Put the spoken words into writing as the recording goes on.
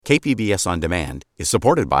KPBS On Demand is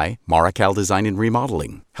supported by Marrokal Design and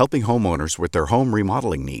Remodeling, helping homeowners with their home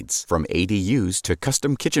remodeling needs. From ADUs to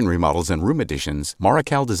custom kitchen remodels and room additions,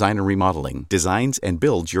 Marrokal Design and Remodeling designs and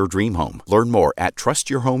builds your dream home. Learn more at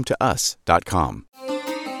trustyourhometous.com.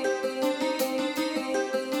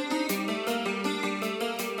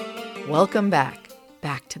 Welcome back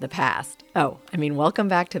to the past. Welcome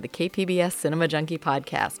back to the KPBS Cinema Junkie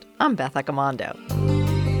podcast. I'm Beth Accomando.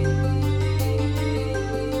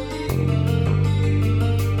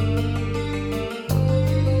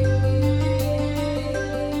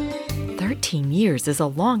 13 years is a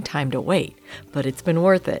long time to wait, but it's been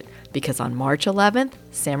worth it, because on March 11th,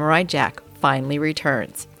 Samurai Jack finally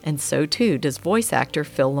returns, and so too does voice actor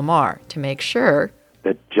Phil LaMarr, to make sure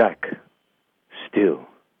that Jack still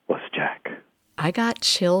was Jack. I got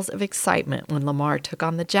chills of excitement when LaMarr took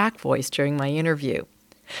on the Jack voice during my interview.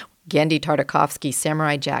 Genndy Tartakovsky's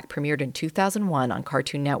Samurai Jack premiered in 2001 on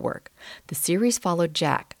Cartoon Network. The series followed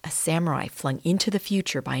Jack, a samurai flung into the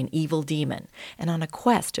future by an evil demon, and on a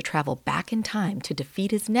quest to travel back in time to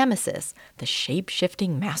defeat his nemesis, the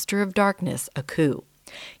shape-shifting Master of Darkness, Aku.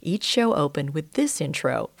 Each show opened with this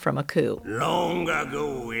intro from Aku. Long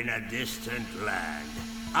ago in a distant land,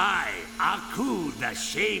 I, Aku, the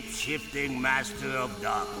shape-shifting Master of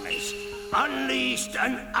Darkness, unleashed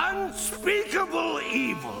an unspeakable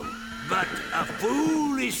evil. But a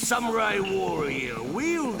foolish samurai warrior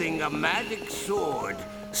wielding a magic sword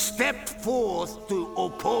stepped forth to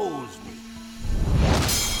oppose me.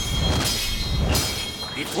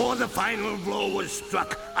 Before the final blow was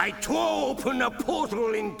struck, I tore open a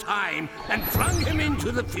portal in time and flung him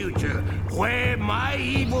into the future, where my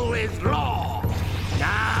evil is law.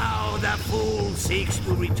 Now the fool seeks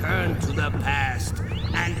to return to the past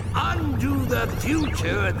and undo the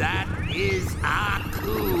future that is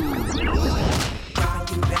Aku.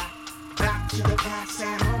 Gotta get back to the past,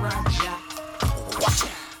 Samurai Jack.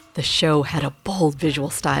 The show had a bold visual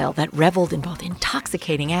style that reveled in both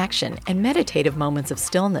intoxicating action and meditative moments of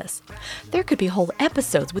stillness. There could be whole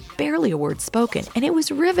episodes with barely a word spoken, and it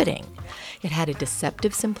was riveting. It had a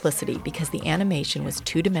deceptive simplicity because the animation was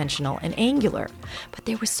two-dimensional and angular, but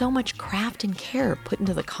there was so much craft and care put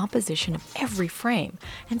into the composition of every frame,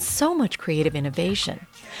 and so much creative innovation.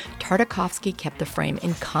 Tartakovsky kept the frame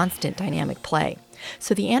in constant dynamic play,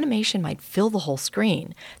 so the animation might fill the whole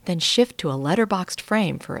screen, then shift to a letterboxed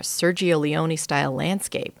frame for a Sergio Leone-style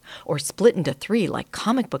landscape, or split into three like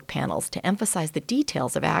comic book panels to emphasize the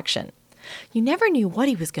details of action. You never knew what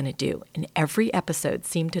he was going to do, and every episode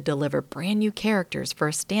seemed to deliver brand new characters for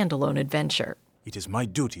a standalone adventure. It is my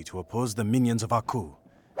duty to oppose the minions of Aku,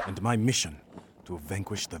 and my mission to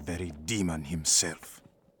vanquish the very demon himself.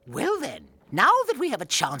 Well then, now that we have a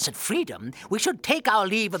chance at freedom, we should take our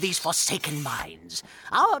leave of these forsaken minds.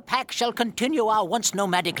 Our pack shall continue our once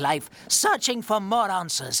nomadic life, searching for more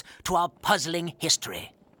answers to our puzzling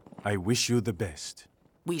history. I wish you the best.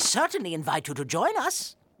 We certainly invite you to join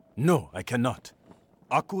us. No, I cannot.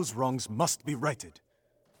 Aku's wrongs must be righted.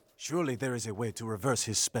 Surely there is a way to reverse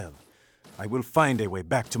his spell. I will find a way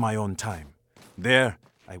back to my own time. There,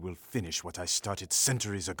 I will finish what I started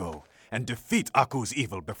centuries ago and defeat Aku's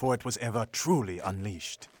evil before it was ever truly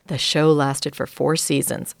unleashed. The show lasted for 4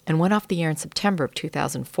 seasons and went off the air in September of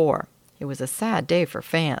 2004. It was a sad day for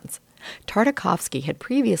fans. Tartakovsky had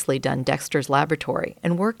previously done Dexter's Laboratory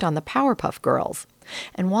and worked on the Powerpuff Girls.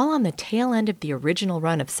 And while on the tail end of the original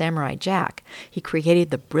run of Samurai Jack, he created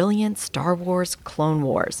the brilliant Star Wars Clone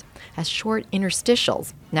Wars as short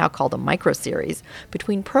interstitials, now called a microseries,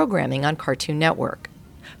 between programming on Cartoon Network.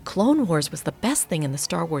 Clone Wars was the best thing in the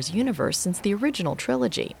Star Wars universe since the original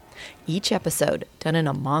trilogy. Each episode, done in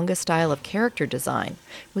a manga style of character design,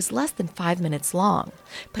 was less than 5 minutes long,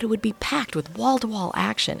 but it would be packed with wall-to-wall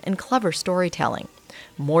action and clever storytelling.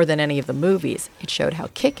 More than any of the movies, it showed how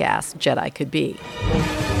kick-ass Jedi could be.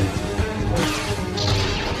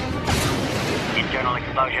 Internal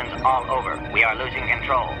explosions all over. We are losing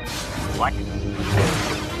control. What?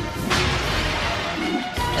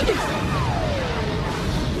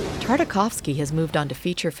 Tartakovsky has moved on to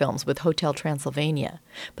feature films with Hotel Transylvania,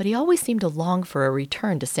 but he always seemed to long for a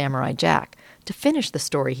return to Samurai Jack, to finish the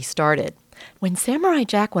story he started. When Samurai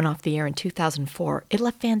Jack went off the air in 2004, it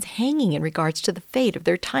left fans hanging in regards to the fate of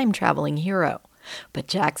their time-traveling hero. But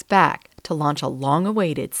Jack's back to launch a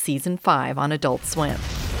long-awaited Season 5 on Adult Swim.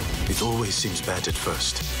 It always seems bad at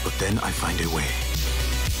first, but then I find a way.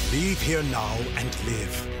 Leave here now and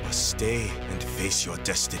live, or stay and face your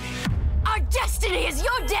destiny. Our destiny is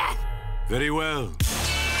your death! Very well.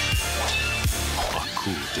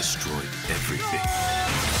 Aku destroyed everything.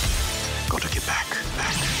 Gotta get back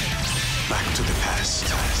to the past.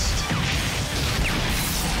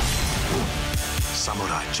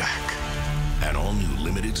 Samurai Jack. An all-new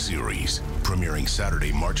limited series, premiering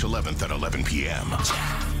Saturday, March 11th at 11 p.m.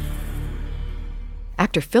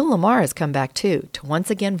 Actor Phil LaMarr has come back too, to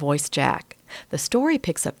once again voice Jack. The story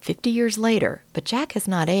picks up 50 years later, but Jack has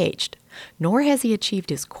not aged, nor has he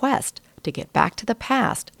achieved his quest to get back to the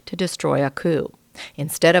past to destroy Aku.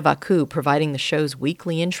 Instead of Aku providing the show's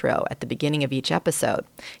weekly intro at the beginning of each episode,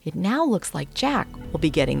 it now looks like Jack will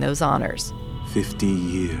be getting those honors. 50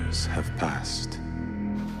 years have passed,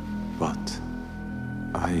 but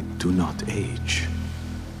I do not age.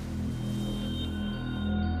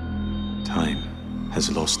 Time has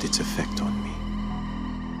lost its effect on me.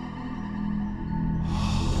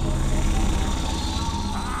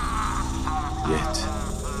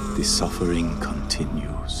 Yet, the suffering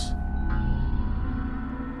continues.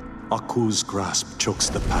 Aku's grasp chokes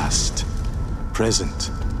the past, present,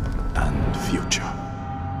 and future.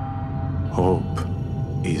 Hope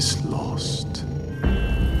is lost.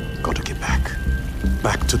 Gotta get back.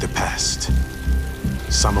 Back to the past.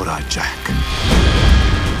 Samurai Jack.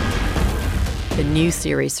 The new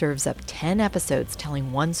series serves up 10 episodes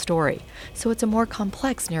telling one story, so it's a more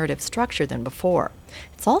complex narrative structure than before.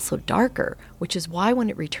 It's also darker, which is why when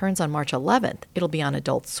it returns on March 11th, it'll be on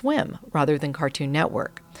Adult Swim rather than Cartoon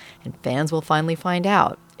Network. And fans will finally find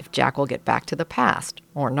out if Jack will get back to the past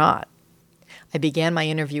or not. I began my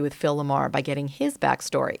interview with Phil LaMarr by getting his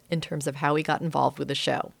backstory in terms of how he got involved with the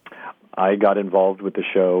show. I got involved with the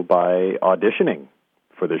show by auditioning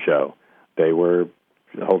for the show. They were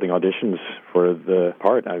holding auditions for the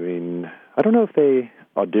part. I mean, I don't know if they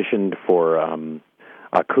auditioned for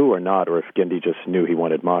Aku or not, or if Genndy just knew he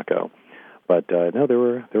wanted Mako. But no, there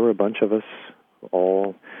were a bunch of us,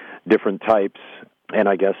 all different types, and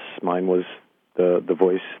I guess mine was the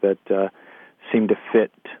voice that seemed to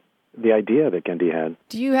fit the idea that Genndy had.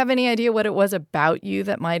 Do you have any idea what it was about you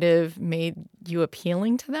that might have made you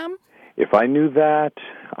appealing to them? If I knew that,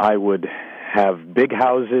 I would have big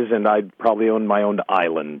houses and I'd probably own my own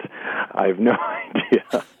island. I have no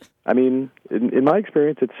idea. I mean, in my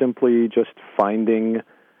experience, it's simply just finding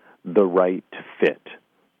the right fit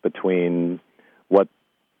between what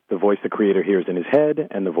the voice the creator hears in his head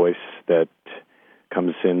and the voice that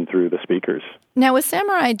comes in through the speakers. Now, with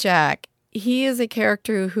Samurai Jack, he is a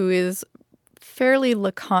character who is fairly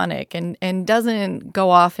laconic and doesn't go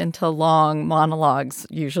off into long monologues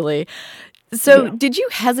usually. So Did you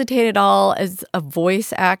hesitate at all as a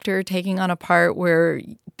voice actor taking on a part where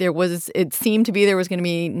it seemed to be there was going to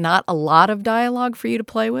be not a lot of dialogue for you to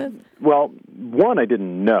play with? Well, one, I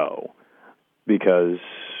didn't know because,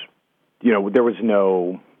 there was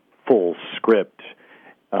no full script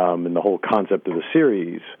and the whole concept of the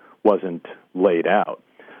series wasn't laid out.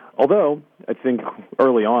 Although, I think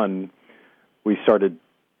early on, when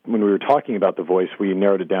we were talking about the voice, we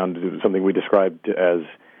narrowed it down to something we described as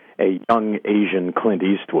a young Asian Clint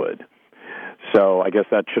Eastwood. So I guess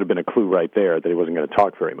that should have been a clue right there that he wasn't going to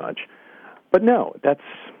talk very much. But no, that's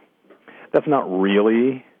not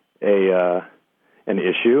really an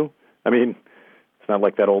issue. I mean, it's not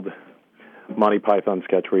like that old Monty Python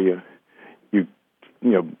sketch where you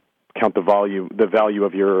count the value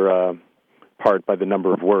of your part by the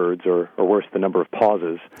number of words, or worse, the number of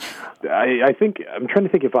pauses. I'm trying to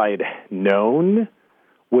think if I had known,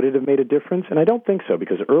 would it have made a difference? And I don't think so,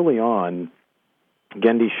 because early on,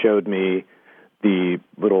 Genndy showed me the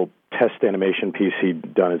little test animation piece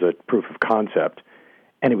he'd done as a proof of concept,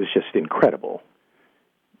 and it was just incredible.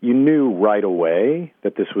 You knew right away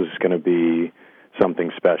that this was going to be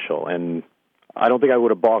something special, and I don't think I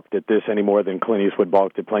would have balked at this any more than Clint Eastwood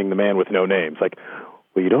balked at playing the man with no names. Like,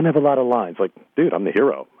 well, you don't have a lot of lines. Like, dude, I'm the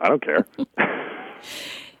hero. I don't care.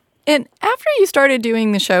 And after you started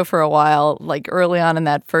doing the show for a while, like early on in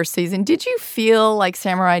that first season, did you feel like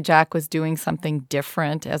Samurai Jack was doing something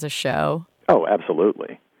different as a show? Oh,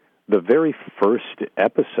 absolutely. The very first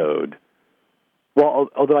episode, well,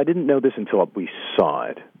 although I didn't know this until we saw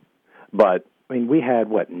it, but, I mean, we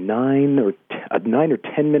had, a 9 or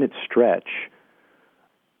 10 minute stretch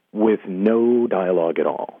with no dialogue at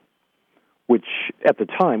all, which at the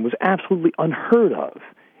time was absolutely unheard of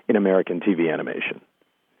in American TV animation.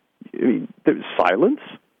 I mean, there's silence.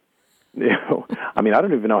 I mean, I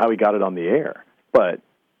don't even know how he got it on the air. But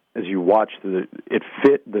as you watched it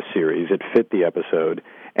fit the series, it fit the episode,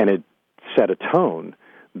 and it set a tone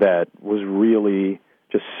that was really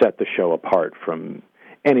just set the show apart from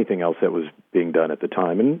anything else that was being done at the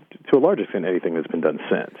time, and to a large extent, anything that's been done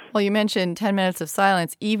since. Well, you mentioned 10 minutes of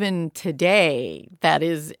silence. Even today, that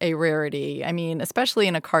is a rarity. I mean, especially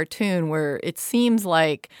in a cartoon where it seems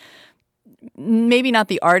like maybe not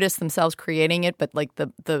the artists themselves creating it, but like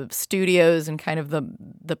the studios and kind of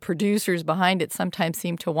the producers behind it sometimes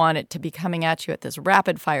seem to want it to be coming at you at this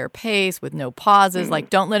rapid fire pace with no pauses. Like,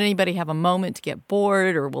 don't let anybody have a moment to get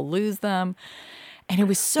bored or we'll lose them. And it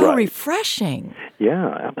was so refreshing.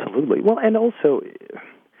 Yeah, absolutely. Well, and also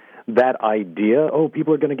that idea,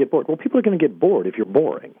 people are going to get bored. Well, people are going to get bored if you're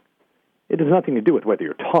boring. It has nothing to do with whether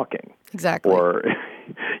you're talking. Exactly. Or,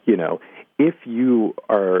 if you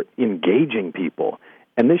are engaging people,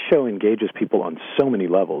 and this show engages people on so many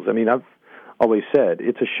levels. I mean, I've always said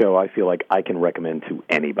it's a show I feel like I can recommend to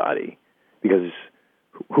anybody, because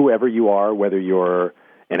whoever you are, whether you're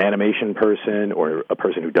an animation person or a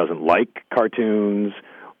person who doesn't like cartoons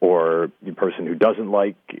or a person who doesn't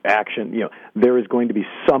like action, there is going to be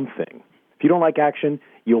something. If you don't like action,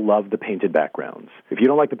 you'll love the painted backgrounds. If you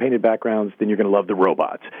don't like the painted backgrounds, then you're going to love the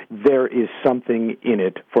robots. There is something in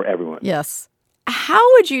it for everyone. Yes. How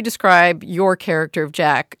would you describe your character of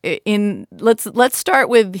Jack? Let's start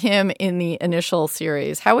with him in the initial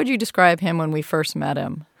series. How would you describe him when we first met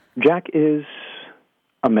him? Jack is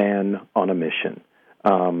a man on a mission.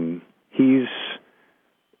 He's,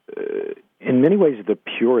 in many ways, the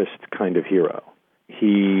purest kind of hero.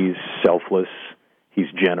 He's selfless, he's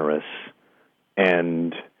generous,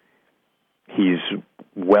 and he's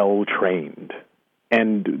well-trained.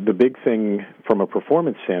 And the big thing from a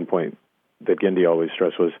performance standpoint that Genndy always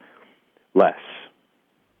stressed was less.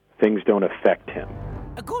 Things don't affect him.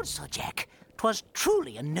 Good, Sir Jack. 'Twas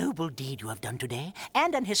truly a noble deed you have done today,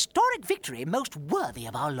 and an historic victory most worthy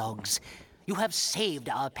of our logs. You have saved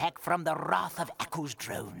our pack from the wrath of Aku's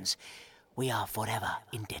drones. We are forever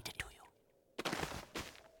indebted to you.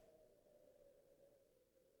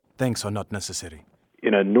 Thanks are not necessary.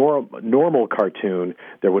 In a normal cartoon,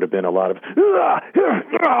 there would have been a lot of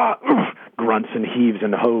grunts and heaves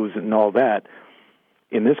and hoes and all that.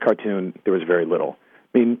 In this cartoon, there was very little.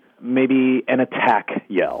 I mean, maybe an attack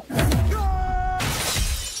yell,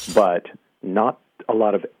 but not a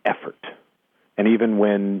lot of effort. And even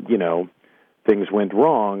when, things went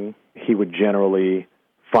wrong, he would generally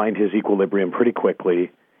find his equilibrium pretty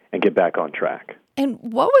quickly and get back on track. And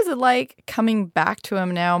what was it like coming back to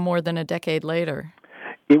him now more than a decade later?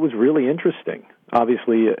 It was really interesting.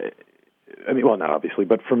 Obviously, not obviously,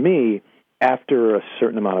 but for me, after a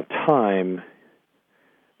certain amount of time,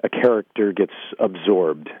 a character gets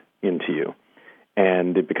absorbed into you,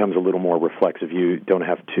 and it becomes a little more reflexive. You don't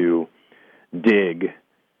have to dig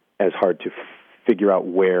as hard to figure out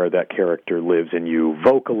where that character lives in you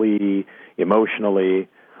vocally, emotionally,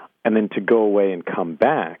 and then to go away and come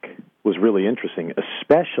back was really interesting,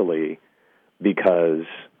 especially because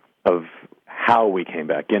of how we came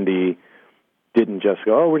back. Genndy didn't just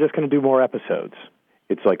go, we're just going to do more episodes.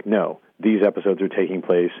 It's like, no, these episodes are taking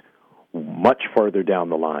place much further down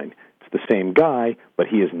the line. It's the same guy, but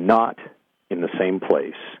he is not in the same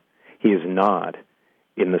place. He is not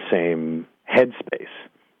in the same headspace.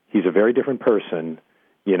 He's a very different person,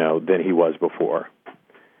 than he was before.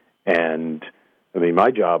 And,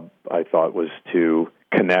 my job, I thought, was to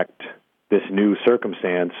connect this new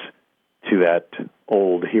circumstance to that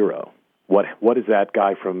old hero. What is that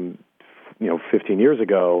guy from 15 years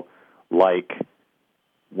ago like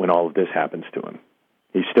when all of this happens to him?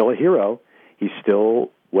 He's still a hero. He's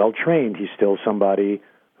still well-trained. He's still somebody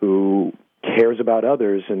who cares about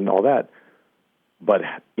others and all that. But,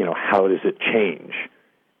 how does it change?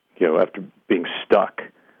 After being stuck,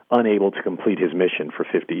 unable to complete his mission for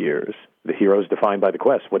 50 years. The hero's defined by the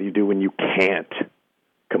quest. What do you do when you can't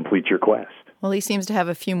complete your quest? Well, he seems to have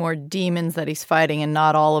a few more demons that he's fighting, and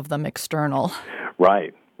not all of them external.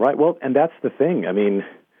 Right. Well, and that's the thing.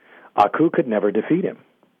 Aku could never defeat him.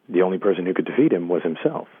 The only person who could defeat him was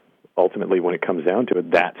himself. Ultimately, when it comes down to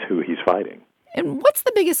it, that's who he's fighting. And what's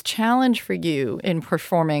the biggest challenge for you in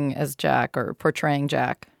performing as Jack or portraying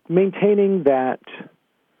Jack? Maintaining that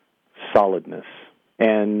solidness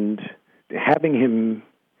and having him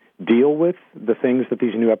deal with the things that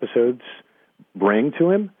these new episodes bring to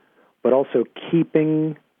him, but also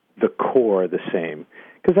keeping the core the same.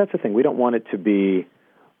 Because that's the thing. We don't want it to be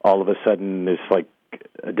all of a sudden this like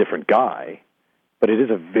a different guy, but it is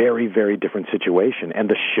a very, very different situation. And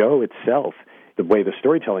the show itself, the way the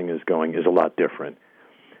storytelling is going, is a lot different.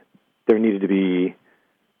 There needed to be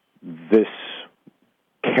this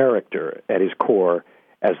character at his core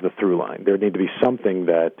as the through line. There needed to be something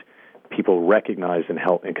that people recognized and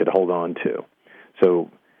could hold on to.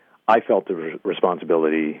 So I felt the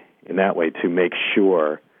responsibility in that way to make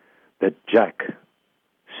sure that Jack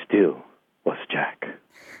still was Jack.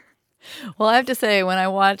 Well, I have to say, when I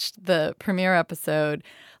watched the premiere episode,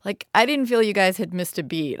 Like, I didn't feel you guys had missed a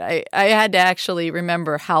beat. I had to actually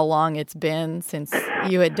remember how long it's been since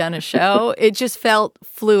you had done a show. It just felt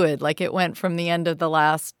fluid, like it went from the end of the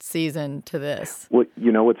last season to this. Well,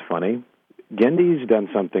 you know what's funny? Gendy's done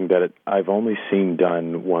something that I've only seen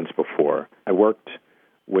done once before. I worked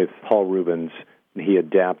with Paul Rubens, and he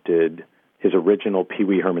adapted his original Pee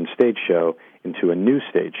Wee Herman stage show into a new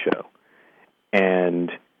stage show.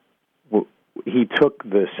 And he took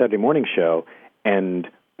the Saturday morning show and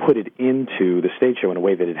put it into the stage show in a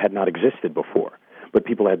way that it had not existed before. But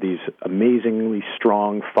people had these amazingly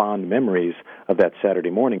strong, fond memories of that Saturday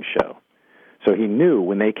morning show. So he knew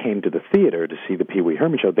when they came to the theater to see the Pee Wee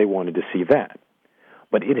Herman show, they wanted to see that.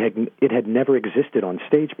 But it had never existed on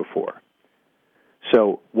stage before.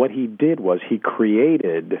 So what he did was he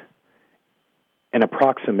created an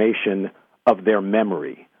approximation of their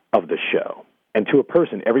memory of the show. And to a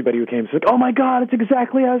person, everybody who came said, "Oh my God, it's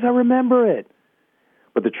exactly as I remember it."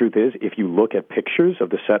 But the truth is, if you look at pictures of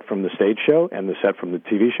the set from the stage show and the set from the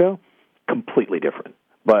TV show, completely different.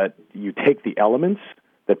 But you take the elements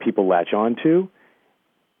that people latch onto,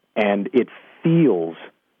 and it feels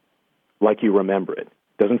like you remember it.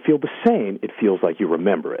 It doesn't feel the same, it feels like you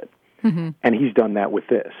remember it. Mm-hmm. And he's done that with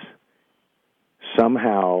this.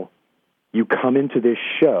 Somehow, you come into this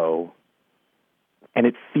show, and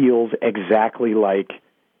it feels exactly like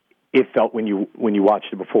it felt when you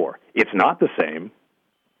watched it before. It's not the same,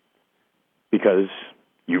 because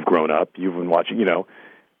you've grown up, you've been watching,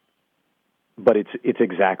 but it's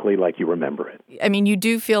exactly like you remember it. I mean, you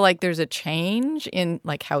do feel like there's a change in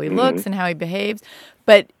like how he looks and how he behaves,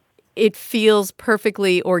 but it feels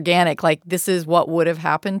perfectly organic, like this is what would have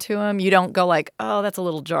happened to him. You don't go like, oh, that's a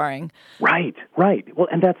little jarring. Right. Well,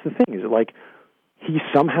 and that's the thing, is like he's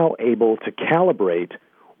somehow able to calibrate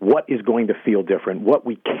what is going to feel different, what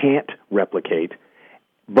we can't replicate.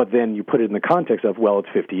 But then you put it in the context of, well, it's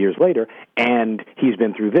 50 years later, and he's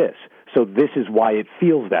been through this. So this is why it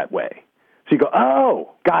feels that way. So you go,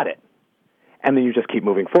 oh, got it. And then you just keep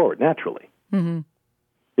moving forward naturally. Mm-hmm.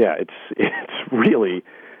 Yeah, it's really,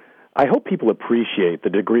 I hope people appreciate the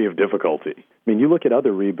degree of difficulty. I mean, you look at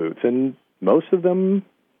other reboots, and most of them,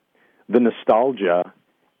 the nostalgia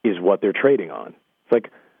is what they're trading on. It's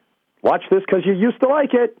like, watch this because you used to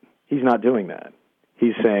like it. He's not doing that.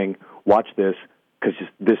 He's saying, watch this because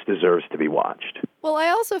this deserves to be watched. Well, I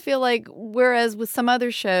also feel like, whereas with some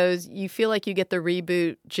other shows, you feel like you get the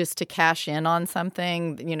reboot just to cash in on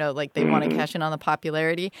something, like they want to cash in on the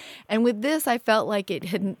popularity. And with this, I felt like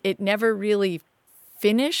it never really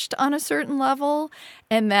finished on a certain level,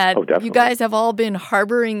 and that you guys have all been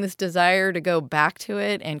harboring this desire to go back to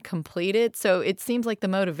it and complete it. So it seems like the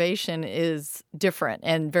motivation is different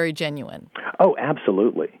and very genuine. Oh,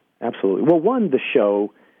 absolutely. Absolutely. Well, one, the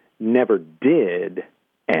show never did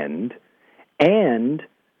end, and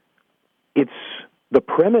the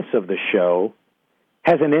premise of the show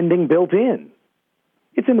has an ending built in.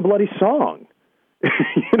 It's in the bloody song.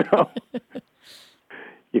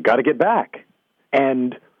 You got to get back.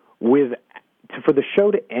 And for the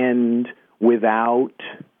show to end without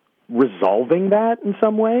resolving that in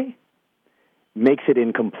some way makes it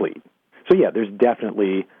incomplete. So yeah, there's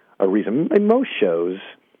definitely a reason. In most shows,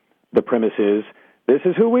 the premise is, this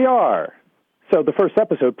is who we are. So the first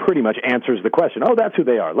episode pretty much answers the question. Oh, that's who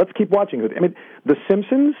they are. Let's keep watching. I mean, The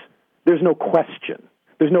Simpsons, there's no question.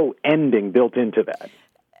 There's no ending built into that.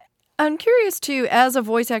 I'm curious, too, as a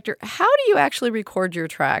voice actor, how do you actually record your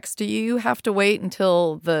tracks? Do you have to wait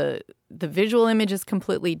until the visual image is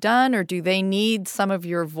completely done, or do they need some of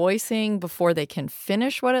your voicing before they can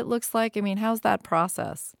finish what it looks like? I mean, how's that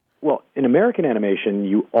process? Well, in American animation,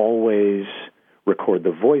 you always record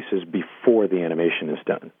the voices before the animation is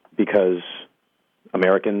done, because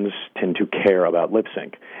Americans tend to care about lip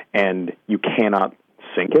sync, and you cannot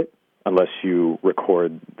sync it unless you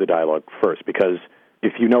record the dialogue first, because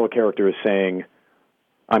if you know a character is saying,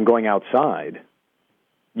 I'm going outside,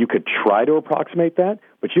 you could try to approximate that,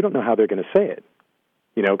 but you don't know how they're going to say it.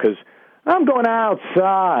 Because I'm going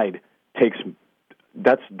outside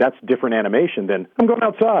that's different animation than I'm going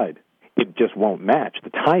outside. It just won't match. The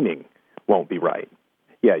timing won't be right.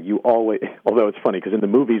 Yeah, you always, although it's funny, because in the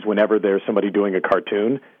movies, whenever there's somebody doing a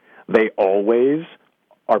cartoon, they always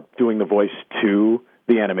are doing the voice to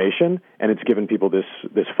the animation, and it's given people this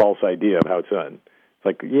false idea of how it's done. It's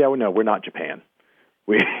like, yeah, well, no, we're not Japan.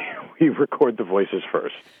 We record the voices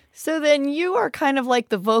first. So then you are kind of like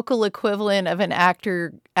the vocal equivalent of an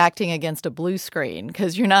actor acting against a blue screen,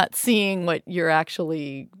 because you're not seeing what you're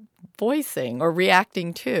actually voicing or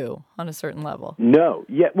reacting to on a certain level. No.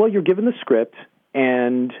 Yeah, well, you're given the script,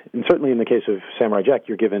 and certainly in the case of Samurai Jack,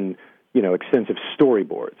 you're given, extensive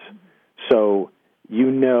storyboards. So you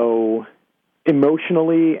know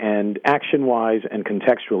emotionally and action-wise and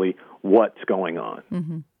contextually what's going on.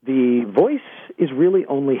 Mm-hmm. The voice is really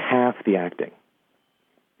only half the acting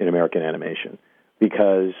in American animation,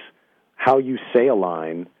 because how you say a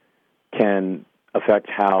line can affect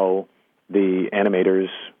how the animators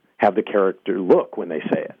have the character look when they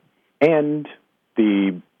say it. And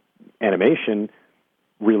the animation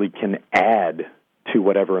really can add to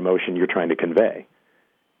whatever emotion you're trying to convey.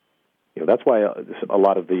 That's why a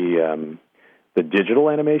lot of the digital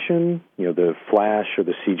animation, the Flash or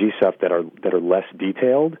the CG stuff that are less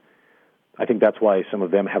detailed, I think that's why some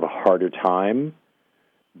of them have a harder time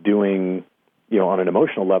doing, on an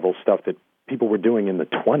emotional level, stuff that people were doing in the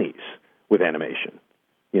 1920s with animation.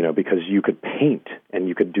 Because you could paint and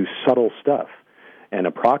you could do subtle stuff and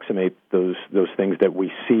approximate those things that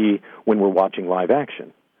we see when we're watching live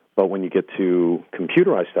action. But when you get to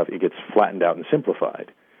computerized stuff, it gets flattened out and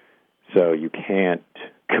simplified. So you can't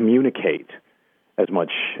communicate as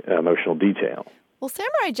much emotional detail. Well,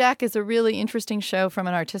 Samurai Jack is a really interesting show from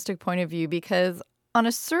an artistic point of view because on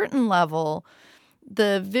a certain level,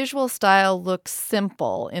 the visual style looks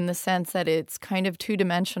simple in the sense that it's kind of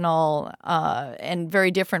two-dimensional and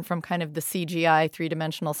very different from kind of the CGI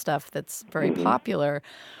three-dimensional stuff that's very popular.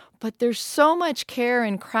 But there's so much care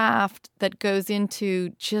and craft that goes into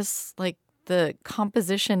just like the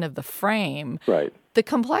composition of the frame. Right. The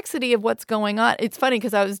complexity of what's going on. It's funny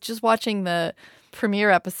because I was just watching the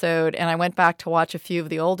premiere episode and I went back to watch a few of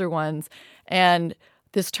the older ones, and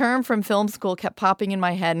this term from film school kept popping in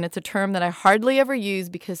my head, and it's a term that I hardly ever use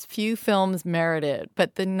because few films merit it.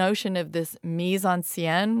 But the notion of this mise en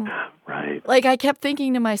scène, right? Like I kept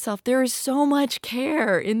thinking to myself, there is so much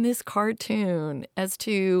care in this cartoon as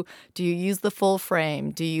to, do you use the full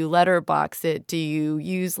frame? Do you letterbox it? Do you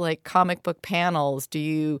use like comic book panels? Do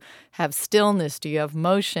you have stillness? Do you have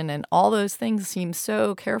motion? And all those things seem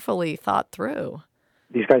so carefully thought through.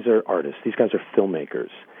 These guys are artists. These guys are filmmakers.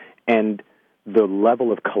 And the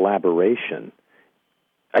level of collaboration,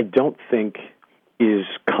 I don't think, is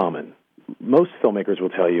common. Most filmmakers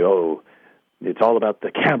will tell you, it's all about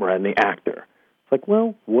the camera and the actor. It's like,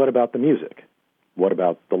 well, what about the music? What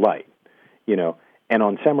about the light? And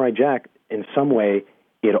on Samurai Jack, in some way,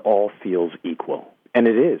 it all feels equal. And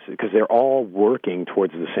it is, because they're all working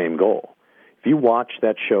towards the same goal. If you watch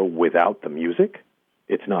that show without the music,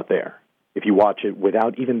 it's not there. If you watch it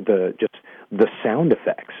without even the sound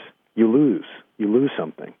effects, you lose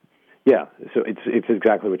something. Yeah, so it's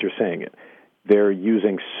exactly what you're saying. They're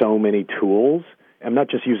using so many tools. I'm not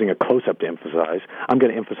just using a close-up to emphasize. I'm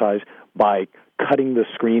going to emphasize by cutting the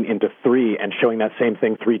screen into 3 and showing that same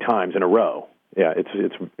thing 3 times in a row. Yeah,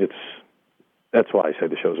 it's that's why I say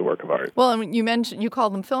the show's a work of art. Well, I mean, you call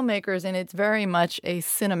them filmmakers, and it's very much a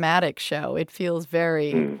cinematic show. It feels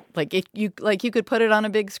very like you could put it on a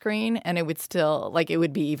big screen, and it would still it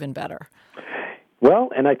would be even better.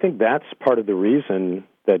 Well, and I think that's part of the reason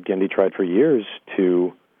that Genndy tried for years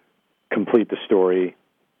to complete the story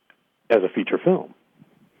as a feature film.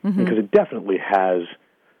 Mm-hmm. Because it definitely has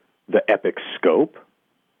the epic scope.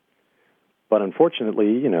 But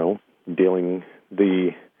unfortunately, the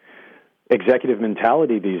executive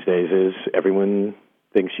mentality these days is everyone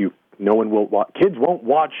thinks no one will watch, kids won't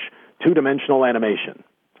watch two-dimensional animation.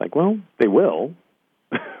 It's like, well, they will.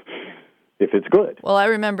 If it's good. Well, I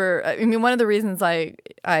remember, one of the reasons I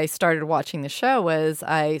started watching the show was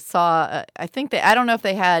I saw, I don't know if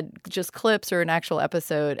they had just clips or an actual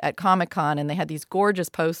episode at Comic-Con, and they had these gorgeous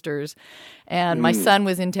posters, and my son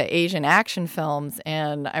was into Asian action films,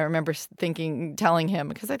 and I remember telling him,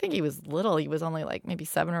 because I think he was little, he was only like maybe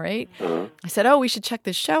 7 or 8, I said, we should check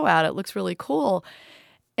this show out, it looks really cool.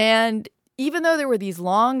 And even though there were these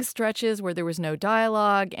long stretches where there was no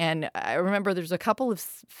dialogue, and I remember there's a couple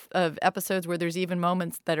of episodes where there's even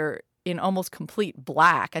moments that are in almost complete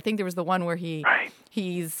black. I think there was the one where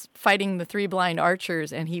he's fighting the 3 blind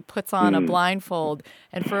archers, and he puts on a blindfold,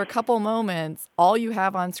 and for a couple moments, all you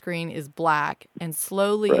have on screen is black, and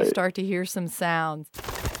slowly you start to hear some sounds.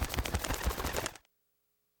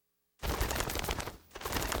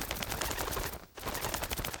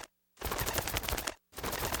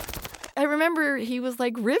 I remember he was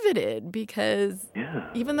riveted because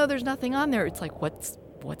even though there's nothing on there, it's like, what's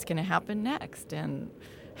going to happen next? And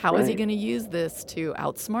how is he going to use this to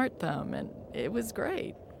outsmart them? And it was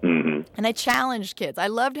great. Mm-hmm. And I challenged kids. I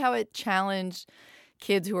loved how it challenged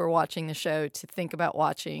kids who were watching the show to think about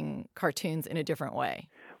watching cartoons in a different way.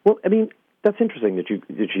 Well, that's interesting that you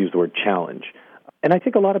use the word challenge. And I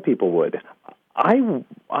think a lot of people would. I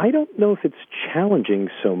don't know if it's challenging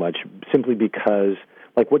so much simply because,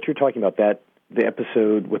 like what you're talking about, that the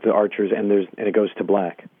episode with the archers and it goes to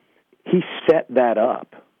black. he set that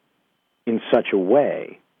up in such a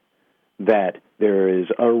way that there is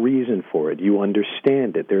a reason for it. You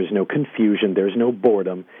understand it. There's no confusion. There's no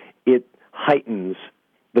boredom. It heightens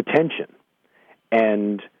the tension.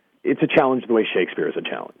 And it's a challenge the way Shakespeare is a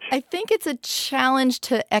challenge. I think it's a challenge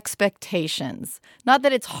to expectations. Not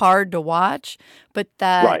that it's hard to watch, but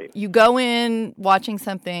that you go in watching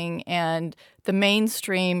something and the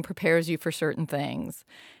mainstream prepares you for certain things.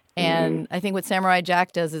 And I think what Samurai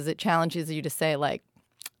Jack does is it challenges you to say, like,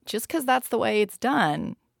 just because that's the way it's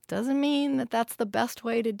done doesn't mean that that's the best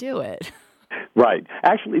way to do it. Right.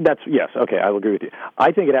 Actually, yes, okay, I'll agree with you.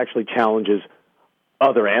 I think it actually challenges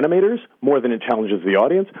other animators more than it challenges the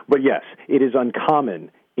audience. But yes, it is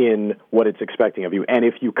uncommon in what it's expecting of you. And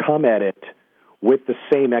if you come at it with the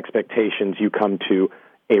same expectations you come to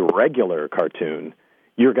a regular cartoon,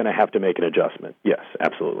 you're going to have to make an adjustment. Yes,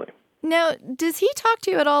 absolutely. Now, does he talk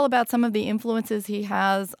to you at all about some of the influences he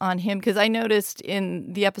has on him? Because I noticed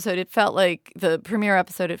in the episode, the premiere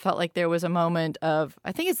episode, it felt like there was a moment of,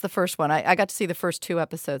 I think it's the first one. I got to see the first 2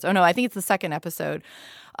 episodes. Oh, no, I think it's the second episode.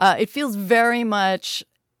 It feels very much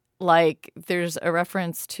like there's a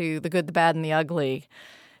reference to The Good, the Bad, and the Ugly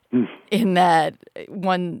in that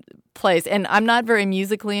one place. And I'm not very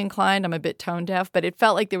musically inclined. I'm a bit tone deaf, but it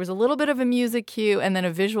felt like there was a little bit of a music cue and then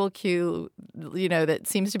a visual cue, that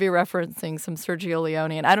seems to be referencing some Sergio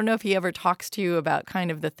Leone. And I don't know if he ever talks to you about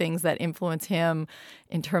kind of the things that influence him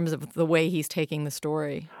in terms of the way he's taking the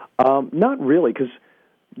story. Not really, because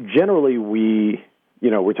generally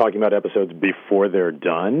we're talking about episodes before they're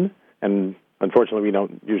done, and unfortunately we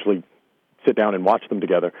don't usually sit down and watch them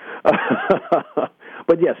together.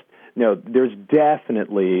 But yes, there's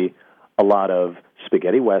definitely a lot of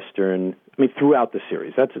spaghetti western. I mean, throughout the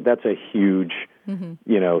series, that's a huge,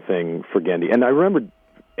 thing for Genndy. And I remember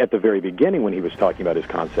at the very beginning when he was talking about his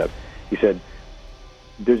concept, he said,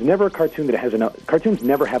 "There's never a cartoon that has enough. Cartoons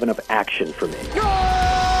never have enough action for me."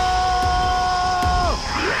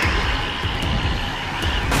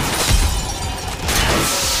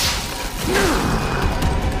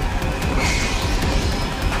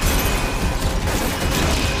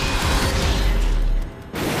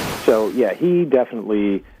 So, yeah, he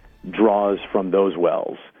definitely draws from those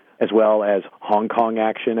wells, as well as Hong Kong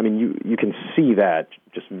action. I mean, you can see that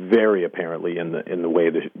just very apparently in the way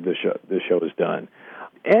the show is done.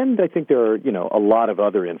 And I think there are, a lot of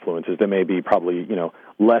other influences that may be probably,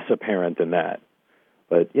 less apparent than that.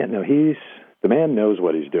 But, yeah, no, the man knows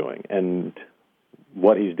what he's doing, and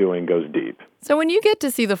what he's doing goes deep. So when you get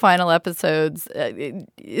to see the final episodes,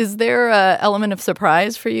 is there an element of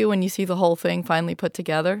surprise for you when you see the whole thing finally put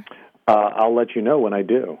together? I'll let you know when I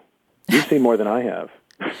do. You've seen more than I have.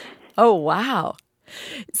 Oh, wow.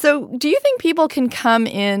 So do you think people can come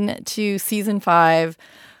in to season 5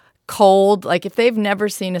 cold? Like if they've never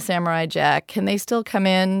seen a Samurai Jack, can they still come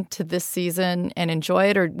in to this season and enjoy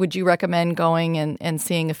it? Or would you recommend going and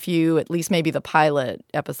seeing a few, at least maybe the pilot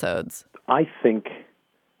episodes? I think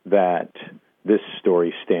that this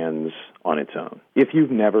story stands on its own. If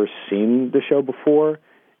you've never seen the show before,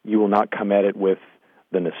 you will not come at it with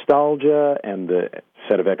the nostalgia and the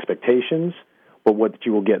set of expectations, but what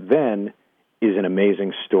you will get then is an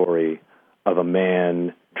amazing story of a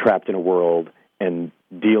man trapped in a world and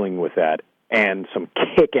dealing with that, and some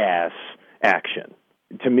kick-ass action.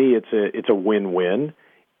 To me, it's a win-win.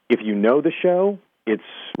 If you know the show, it's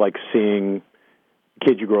like seeing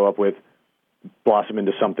kids you grow up with blossom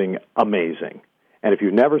into something amazing. And if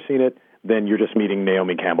you've never seen it, then you're just meeting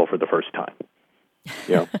Naomi Campbell for the first time.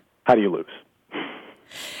 How do you lose?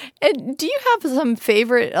 And do you have some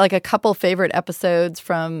favorite, like a couple favorite episodes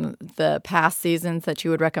from the past seasons that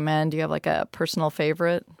you would recommend? Do you have like a personal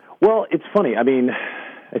favorite? Well, it's funny. I mean,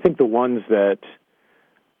 I think the ones that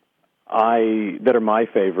are my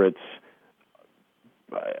favorites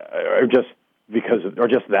are just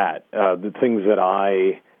that. The things that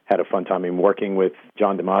I had a fun time in working with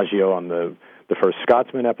John DiMaggio on the first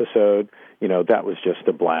Scotsman episode. That was just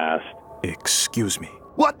a blast. Excuse me.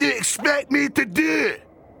 What do you expect me to do?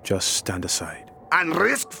 Just stand aside. And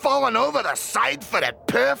risk falling over the side for a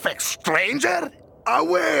perfect stranger?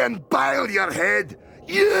 Away and bile your head.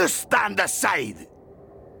 You stand aside.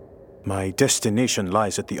 My destination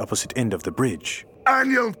lies at the opposite end of the bridge.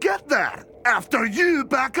 And you'll get there after you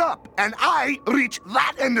back up and I reach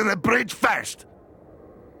that end of the bridge first.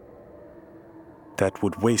 That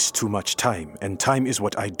would waste too much time, and time is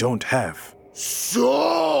what I don't have.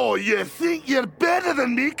 So, you think you're better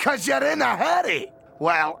than me because you're in a hurry?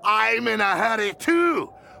 Well, I'm in a hurry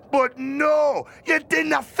too. But no, you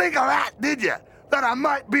didn't figure that, did you? That I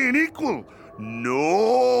might be an equal?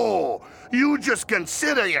 No, you just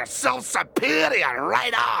consider yourself superior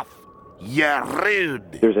right off. Yeah,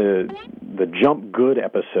 rude. There's the Jump Good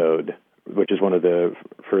episode, which is one of the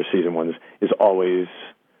first season ones, is always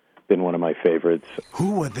been one of my favorites.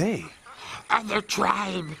 Who are they? Other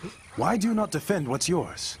tribe. Why do you not defend what's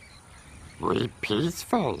yours? We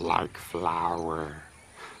peaceful like flower.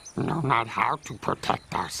 Know not how to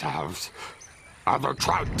protect ourselves. Other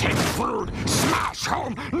tribe take food, smash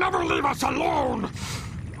home, never leave us alone.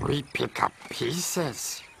 We pick up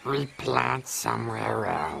pieces, replant somewhere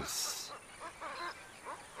else.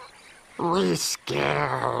 We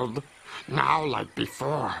scared. Now, like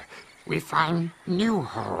before, we find new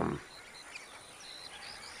home.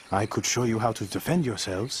 I could show you how to defend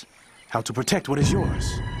yourselves, how to protect what is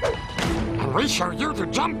yours. And we show you to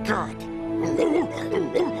jump good.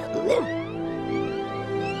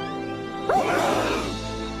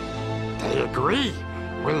 They agree.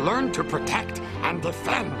 We'll learn to protect and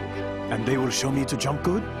defend. And they will show me to jump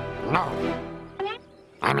good? No.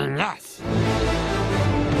 I mean, yes.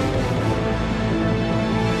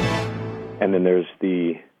 And then there's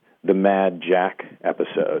the Mad Jack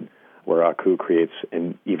episode, where Aku creates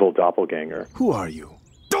an evil doppelganger. Who are you?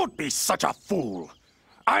 Don't be such a fool.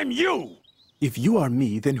 I'm you. If you are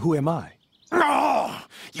me, then who am I? Oh,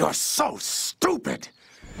 you're so stupid.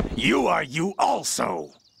 You are you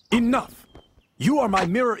also. Enough. You are my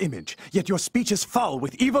mirror image, yet your speech is foul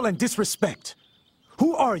with evil and disrespect.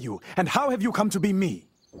 Who are you, and how have you come to be me?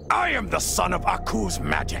 I am the son of Aku's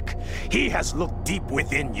magic. He has looked deep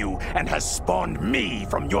within you and has spawned me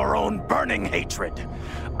from your own burning hatred.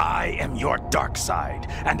 I am your dark side,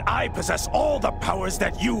 and I possess all the powers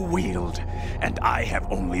that you wield. And I have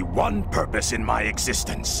only one purpose in my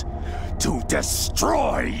existence: to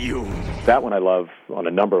destroy you. That one I love on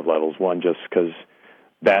a number of levels. One, just because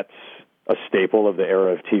that's a staple of the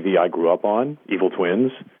era of TV I grew up on, Evil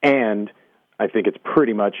Twins. And I think it's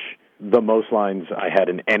pretty much the most lines I had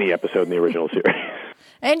in any episode in the original series.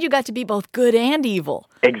 And you got to be both good and evil.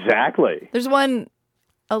 Exactly. There's one,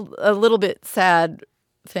 a little bit sad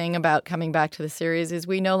thing about coming back to the series is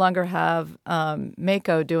we no longer have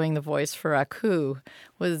Mako doing the voice for Aku.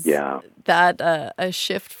 Was that a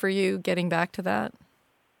shift for you getting back to that?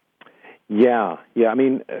 Yeah. I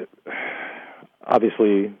mean,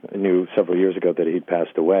 obviously I knew several years ago that he'd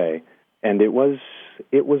passed away, and it was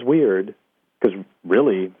weird because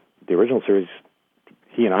really the original series,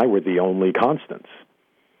 he and I were the only constants,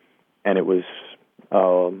 and it was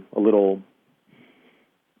a little,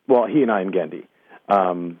 well, he and I and Genndy.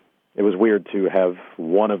 It was weird to have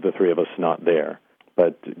one of the three of us not there,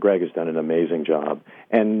 but Greg has done an amazing job,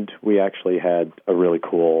 and we actually had a really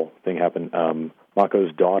cool thing happen.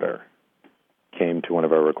 Mako's daughter came to one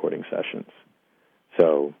of our recording sessions,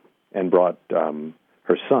 and brought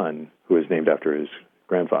her son, who is named after his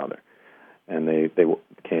grandfather. And they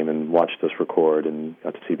came and watched us record and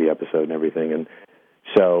got to see the episode and everything. And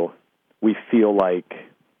so we feel like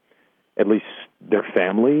at least their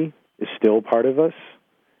family is still part of us,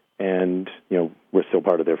 and we're still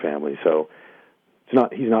part of their family. So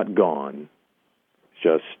he's not gone. It's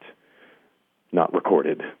just not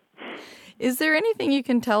recorded. Is there anything you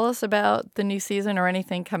can tell us about the new season or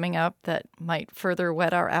anything coming up that might further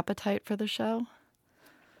whet our appetite for the show?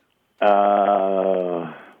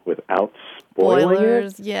 Without spoiling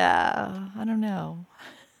it? Yeah, I don't know.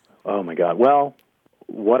 Oh, my God. Well,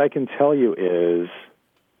 what I can tell you is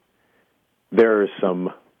there are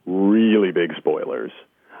some really big spoilers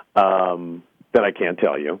that I can't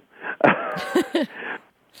tell you,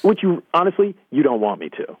 which honestly, you don't want me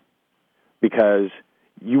to, because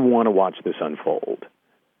you want to watch this unfold.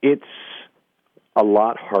 It's a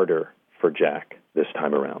lot harder for Jack this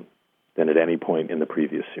time around than at any point in the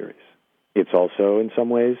previous series. It's also, in some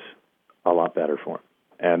ways, a lot better for him.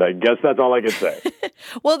 And I guess that's all I can say.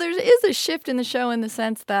 Well, there is a shift in the show in the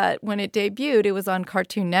sense that when it debuted, it was on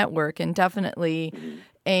Cartoon Network and definitely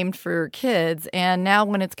aimed for kids. And now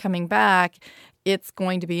when it's coming back, it's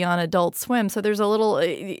going to be on Adult Swim. So there's a little,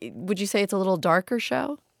 would you say it's a little darker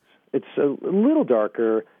show? It's a little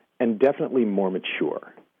darker and definitely more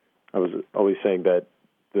mature. I was always saying that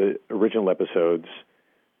the original episodes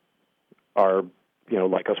are,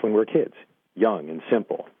 like us when we were kids, young and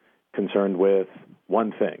simple, concerned with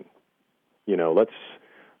one thing. Let's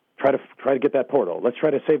try to get that portal. Let's try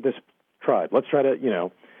to save this tribe. Let's try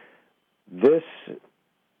to, This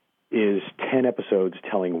is 10 episodes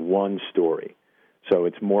telling one story, so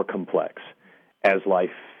it's more complex, as life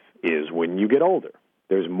is when you get older.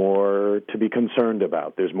 There's more to be concerned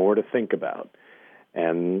about. There's more to think about.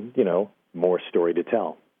 And, more story to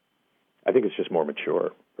tell. I think it's just more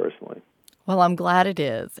mature, personally. Well, I'm glad it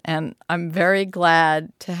is. And I'm very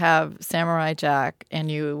glad to have Samurai Jack and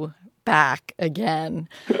you back again.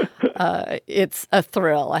 It's a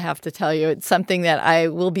thrill, I have to tell you. It's something that I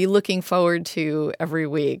will be looking forward to every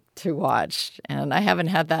week to watch, and I haven't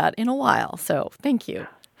had that in a while, so thank you.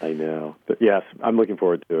 I know. But yes, I'm looking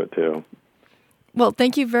forward to it, too. Well,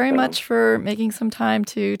 thank you very much for making some time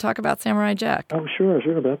to talk about Samurai Jack. Oh, sure,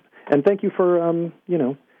 Beth. And thank you for,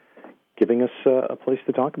 giving us a place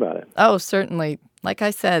to talk about it. Oh, certainly. Like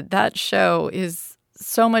I said, that show is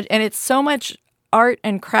so much, and it's so much art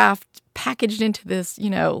and craft packaged into this,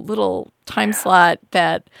 little time slot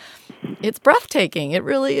that it's breathtaking. It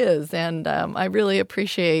really is. And I really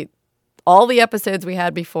appreciate all the episodes we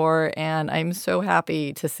had before, and I'm so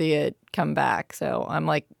happy to see it come back. So I'm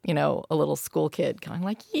like, a little school kid going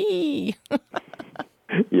like, yee.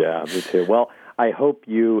 Yeah, me too. Well, I hope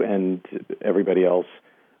you and everybody else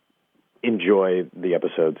enjoy the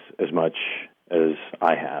episodes as much as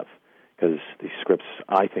I have, because these scripts,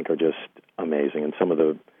 I think, are just amazing and some of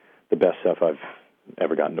the best stuff I've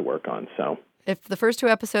ever gotten to work on. So if the first 2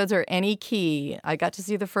 episodes are any key, I got to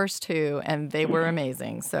see the first 2, and they were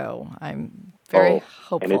amazing. So I'm very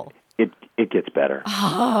hopeful. And it gets better.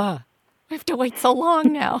 We have to wait so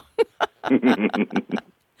long now.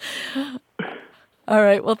 All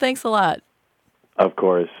right. Well, thanks a lot. Of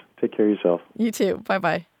course. Take care of yourself. You too.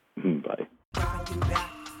 Bye-bye. Bye.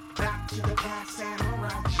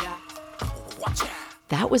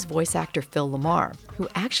 That was voice actor Phil Lamar, who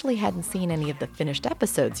actually hadn't seen any of the finished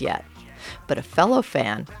episodes yet. But a fellow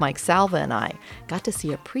fan, Mike Salva, and I got to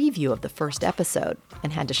see a preview of the first episode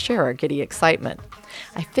and had to share our giddy excitement.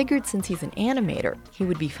 I figured since he's an animator, he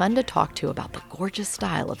would be fun to talk to about the gorgeous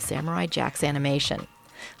style of Samurai Jack's animation.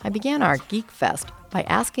 I began our Geek Fest by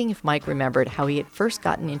asking if Mike remembered how he had first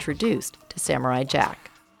gotten introduced to Samurai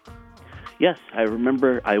Jack. Yes, I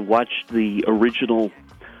remember I watched the original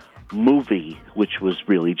movie, which was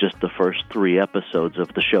really just the first 3 episodes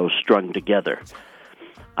of the show strung together.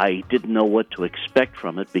 I didn't know what to expect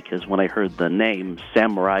from it because when I heard the name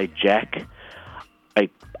Samurai Jack,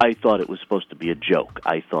 I thought it was supposed to be a joke.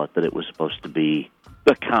 I thought that it was supposed to be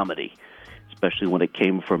a comedy, especially when it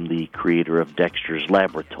came from the creator of Dexter's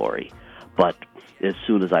Laboratory. But as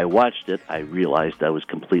soon as I watched it, I realized I was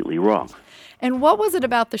completely wrong. And what was it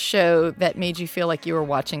about the show that made you feel like you were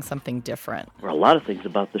watching something different? There were a lot of things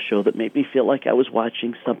about the show that made me feel like I was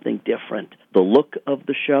watching something different. The look of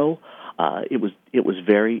the show, it was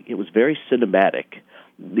very cinematic.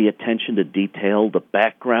 The attention to detail, the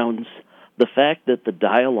backgrounds, the fact that the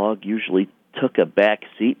dialogue usually took a back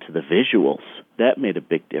seat to the visuals, that made a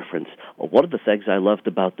big difference. One of the things I loved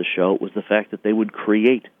about the show was the fact that they would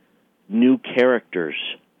create new characters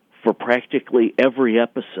for practically every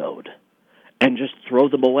episode and just throw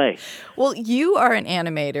them away. Well, you are an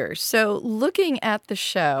animator, so looking at the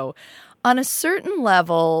show, on a certain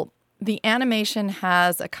level, the animation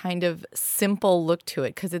has a kind of simple look to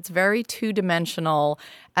it because it's very two-dimensional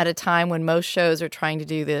at a time when most shows are trying to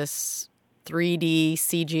do this 3D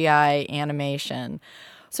CGI animation.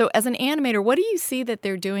 So as an animator, what do you see that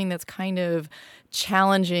they're doing that's kind of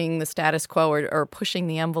challenging the status quo or pushing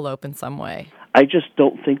the envelope in some way? I just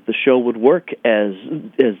don't think the show would work as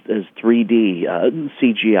 3D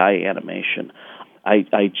CGI animation. I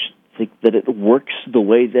just think that it works the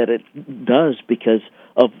way that it does because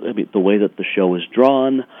of the way that the show is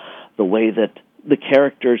drawn, the way that the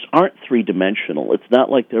characters aren't three-dimensional. It's not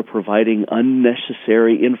like they're providing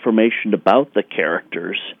unnecessary information about the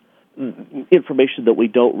characters, information that we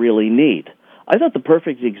don't really need. I thought the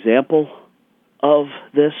perfect example of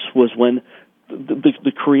this was when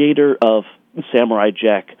the creator of Samurai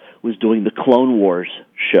Jack was doing the Clone Wars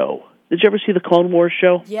show. Did you ever see the Clone Wars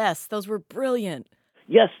show? Yes, those were brilliant.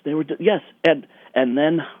 Yes, they were. Yes, and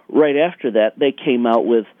then right after that, they came out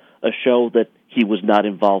with a show that he was not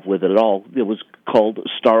involved with at all. It was called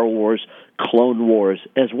Star Wars Clone Wars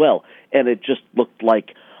as well, and it just looked like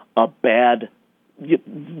a bad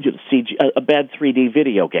a bad 3D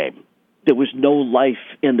video game. There was no life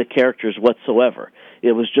in the characters whatsoever.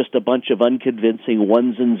 It was just a bunch of unconvincing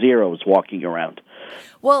ones and zeros walking around.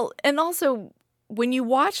 Well, and also, when you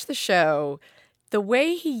watch the show, the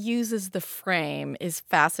way he uses the frame is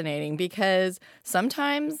fascinating because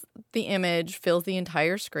sometimes the image fills the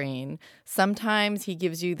entire screen. Sometimes he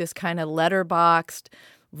gives you this kind of letterboxed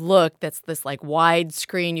look that's this like wide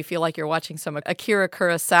screen. You feel like you're watching some Akira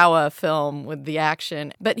Kurosawa film with the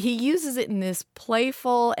action. But he uses it in this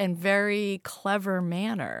playful and very clever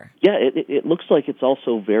manner. Yeah, it looks like it's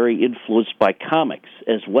also very influenced by comics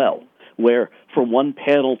as well, where from one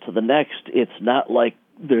panel to the next, it's not like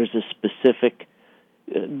there's a specific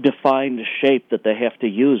defined shape that they have to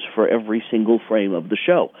use for every single frame of the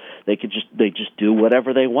show. They just do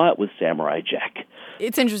whatever they want with Samurai Jack.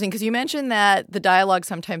 It's interesting because you mentioned that the dialogue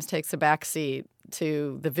sometimes takes a backseat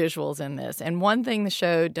to the visuals in this. And one thing the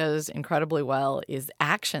show does incredibly well is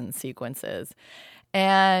action sequences.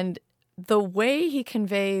 And the way he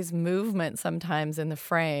conveys movement sometimes in the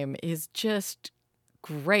frame is just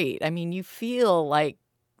great. I mean, you feel like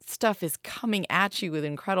stuff is coming at you with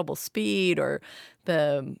incredible speed, or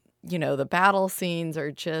the battle scenes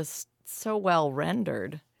are just so well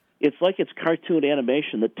rendered. It's like it's cartoon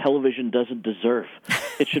animation that television doesn't deserve.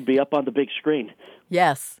 It should be up on the big screen.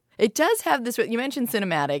 Yes. It does have this, you mentioned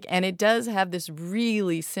cinematic, and it does have this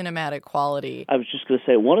really cinematic quality. I was just going to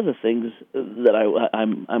say, one of the things that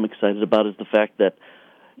I'm excited about is the fact that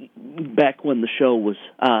back when the show was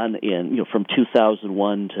on from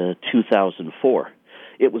 2001 to 2004,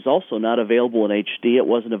 it was also not available in HD. It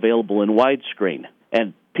wasn't available in widescreen.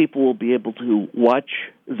 And people will be able to watch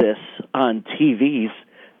this on TVs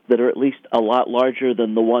that are at least a lot larger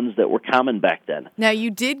than the ones that were common back then. Now,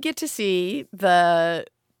 you did get to see the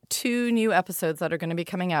 2 new episodes that are going to be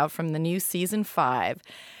coming out from the new season 5.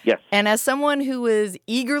 Yes. And as someone who was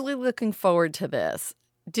eagerly looking forward to this,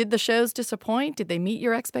 did the shows disappoint? Did they meet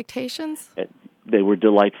your expectations? They were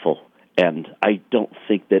delightful. And I don't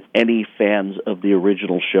think that any fans of the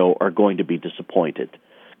original show are going to be disappointed.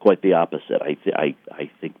 Quite the opposite. I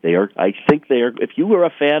think they are. I think they are. If you were a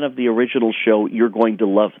fan of the original show, you're going to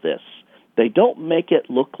love this. They don't make it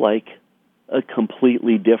look like a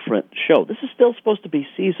completely different show. This is still supposed to be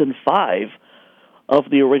season 5 of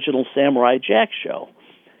the original Samurai Jack show.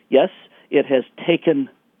 Yes, it has taken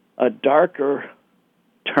a darker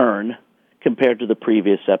turn compared to the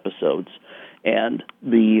previous episodes, and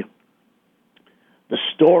the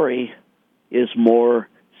story is more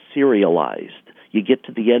serialized. You get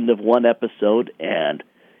to the end of one episode, and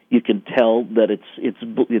you can tell that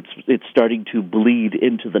it's starting to bleed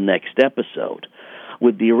into the next episode.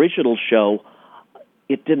 With the original show,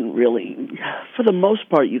 it didn't really. For the most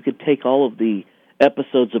part, you could take all of the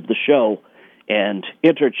episodes of the show and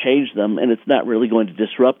interchange them, and it's not really going to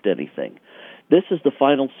disrupt anything. This is the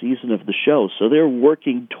final season of the show, so they're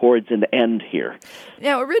working towards an end here.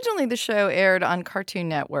 Now, originally the show aired on Cartoon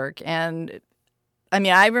Network, and I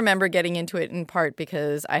mean, I remember getting into it in part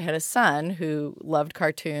because I had a son who loved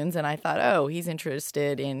cartoons, and I thought, oh, he's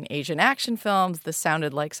interested in Asian action films. This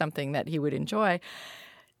sounded like something that he would enjoy.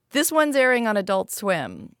 This one's airing on Adult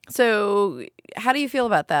Swim. So how do you feel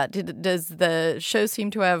about that? Does the show seem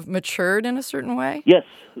to have matured in a certain way? Yes.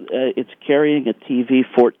 It's carrying a TV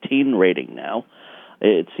 14 rating now.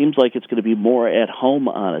 It seems like it's going to be more at home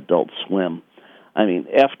on Adult Swim. I mean,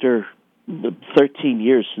 after the 13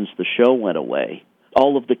 years since the show went away,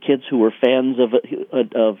 all of the kids who were fans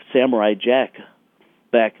of Samurai Jack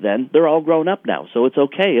back then, they're all grown up now, so it's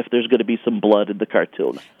okay if there's going to be some blood in the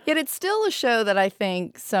cartoon. Yet it's still a show that I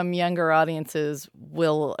think some younger audiences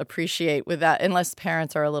will appreciate without, unless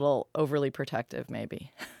parents are a little overly protective,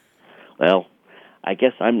 maybe. Well, I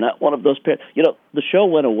guess I'm not one of those parents. You know, the show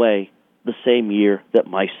went away the same year that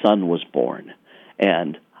my son was born,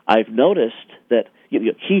 and I've noticed that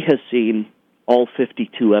he has seen all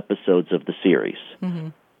 52 episodes of the series. Mm-hmm.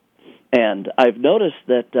 And I've noticed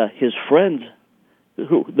that his friends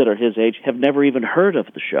that are his age have never even heard of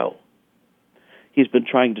the show. He's been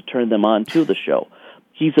trying to turn them on to the show.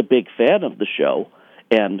 He's a big fan of the show,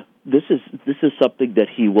 and this is something that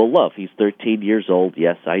he will love. He's 13 years old.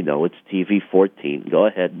 Yes, I know, it's TV 14. Go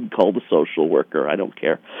ahead and call the social worker. I don't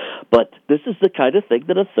care. But this is the kind of thing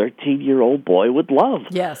that a 13-year-old boy would love.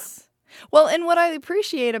 Yes. Well, and what I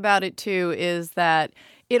appreciate about it, too, is that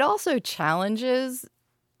it also challenges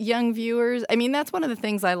young viewers. I mean, that's one of the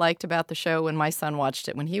things I liked about the show when my son watched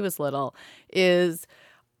it when he was little, is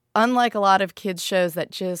unlike a lot of kids' shows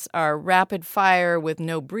that just are rapid fire with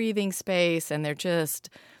no breathing space, and they're just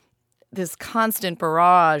this constant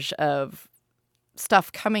barrage of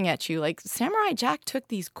stuff coming at you, like Samurai Jack took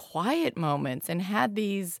these quiet moments and had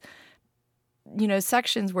these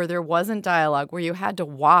sections where there wasn't dialogue, where you had to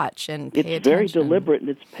watch and pay attention. It's very deliberate in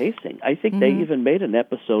its pacing. I think they even made an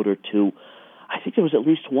episode or two. I think there was at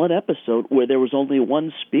least one episode where there was only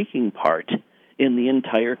one speaking part in the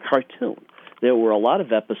entire cartoon. There were a lot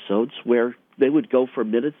of episodes where they would go for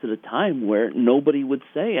minutes at a time where nobody would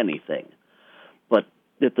say anything. But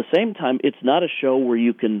at the same time, it's not a show where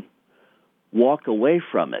you can walk away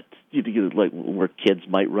from it. Like where kids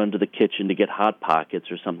might run to the kitchen to get Hot Pockets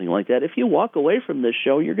or something like that. If you walk away from this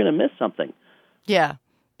show, you're going to miss something. Yeah,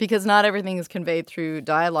 because not everything is conveyed through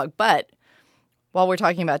dialogue. But while we're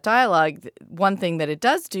talking about dialogue, one thing that it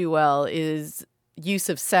does do well is use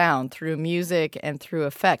of sound through music and through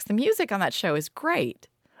effects. The music on that show is great.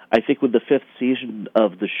 I think with the 5th season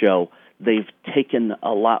of the show, they've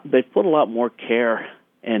put a lot more care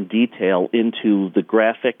and detail into the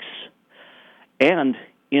graphics and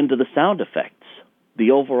into the sound effects,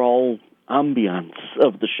 the overall ambiance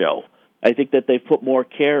of the show. I think that they've put more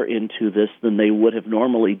care into this than they would have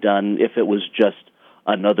normally done if it was just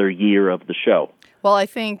another year of the show. Well, I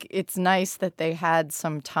think it's nice that they had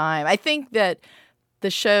some time. I think that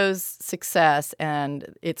the show's success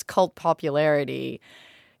and its cult popularity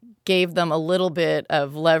gave them a little bit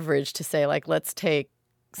of leverage to say, like, let's take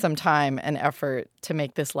some time and effort to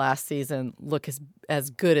make this last season look as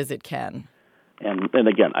good as it can. And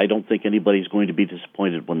again, I don't think anybody's going to be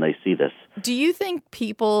disappointed when they see this. Do you think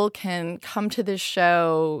people can come to this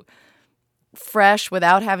show fresh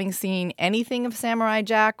without having seen anything of Samurai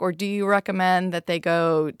Jack, or do you recommend that they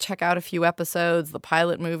go check out a few episodes, the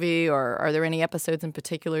pilot movie, or are there any episodes in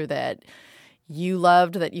particular that you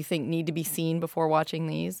loved that you think need to be seen before watching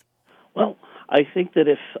these? Well, I think that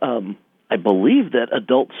if I believe that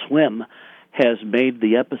Adult Swim has made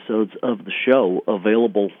the episodes of the show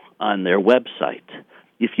available on their website.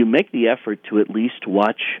 If you make the effort to at least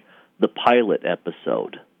watch the pilot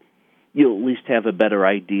episode, you'll at least have a better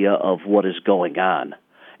idea of what is going on.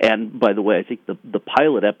 And by the way, I think the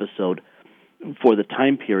pilot episode for the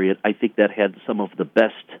time period, I think that had some of the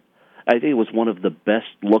best, I think it was one of the best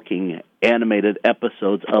looking animated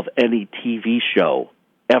episodes of any TV show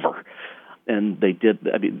ever. And they did,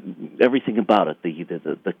 I mean, everything about it,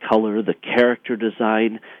 the color, the character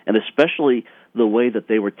design, and especially the way that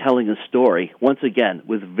they were telling a story, once again,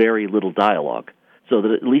 with very little dialogue. So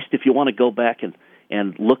that at least if you want to go back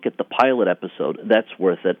and look at the pilot episode, that's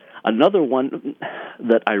worth it. Another one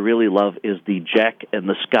that I really love is the Jack and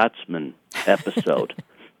the Scotsman episode.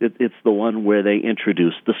 It's the one where they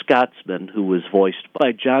introduce the Scotsman, who was voiced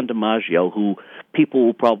by John DiMaggio, who people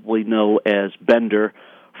will probably know as Bender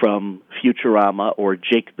from Futurama or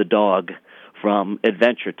Jake the Dog from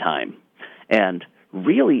Adventure Time. And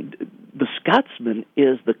really, the Scotsman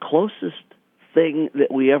is the closest thing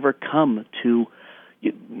that we ever come to,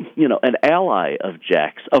 you know, an ally of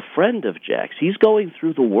Jack's, a friend of Jack's. He's going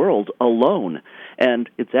through the world alone, and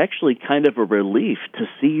it's actually kind of a relief to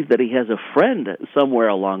see that he has a friend somewhere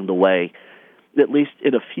along the way, at least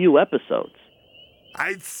in a few episodes.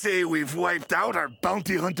 I'd say we've wiped out our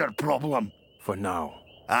bounty hunter problem. For now.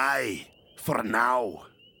 Aye, for now.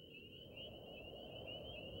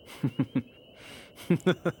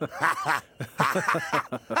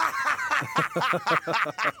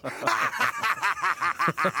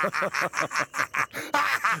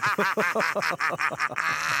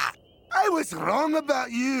 I was wrong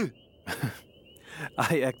about you.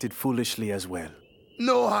 I acted foolishly as well.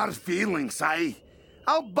 No hard feelings, aye.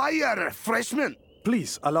 I'll buy you a refreshment.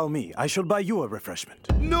 Please, allow me. I shall buy you a refreshment.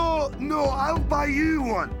 No, I'll buy you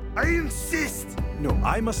one. I insist. No,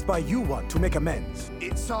 I must buy you one to make amends.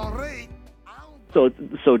 It's all right. So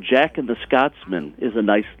Jack and the Scotsman is a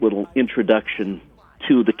nice little introduction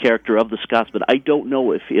to the character of the Scotsman. I don't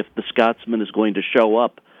know if the Scotsman is going to show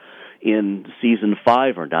up in season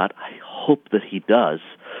 5 or not. I hope that he does.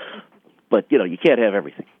 But, you know, you can't have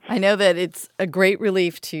everything. I know that it's a great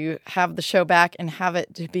relief to have the show back and have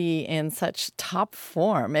it to be in such top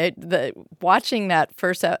form. Watching that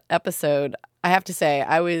first episode, I have to say,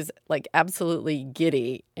 I was like absolutely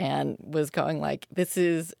giddy and was going like, this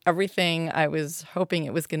is everything I was hoping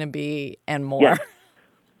it was going to be and more.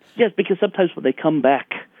 Yes, because sometimes when they come back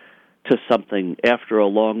to something after a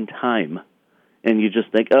long time and you just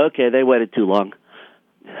think, okay, they waited too long.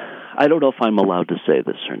 I don't know if I'm allowed to say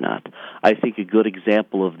this or not. I think a good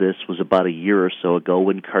example of this was about a year or so ago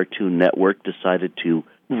when Cartoon Network decided to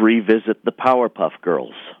revisit the Powerpuff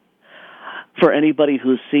Girls. For anybody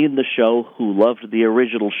who's seen the show, who loved the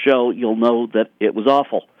original show, you'll know that it was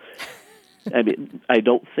awful. I mean, I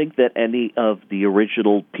don't think that any of the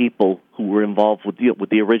original people who were involved with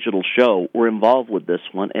the original show were involved with this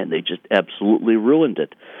one, and they just absolutely ruined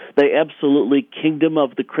it. They absolutely Kingdom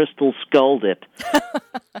of the Crystal Skulled it.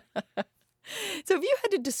 So if you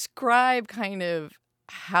had to describe kind of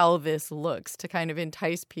how this looks to kind of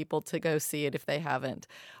entice people to go see it if they haven't,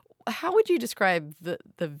 how would you describe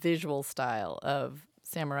the visual style of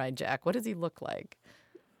Samurai Jack? What does he look like?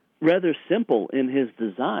 Rather simple in his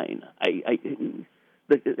design.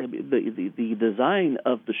 The design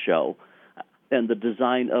of the show and the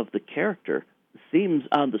design of the character seems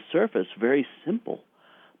on the surface very simple,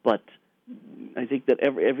 but I think that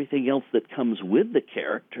everything else that comes with the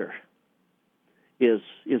character is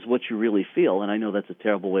what you really feel, and I know that's a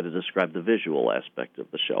terrible way to describe the visual aspect of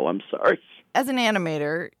the show. I'm sorry. As an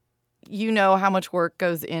animator, you know how much work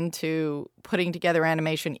goes into putting together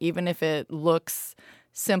animation, even if it looks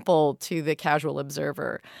simple to the casual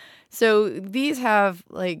observer. So these have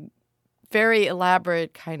like very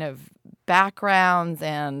elaborate kind of backgrounds,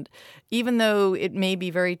 and even though it may be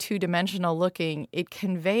very two-dimensional looking, it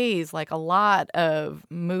conveys like a lot of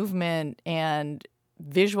movement and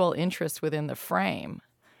visual interest within the frame.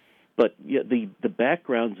 But yeah, the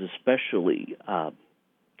backgrounds especially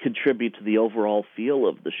contribute to the overall feel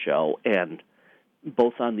of the show, and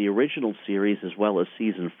both on the original series as well as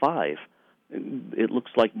Season 5, it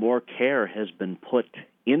looks like more care has been put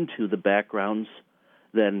into the backgrounds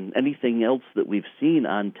than anything else that we've seen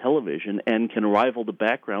on television, and can rival the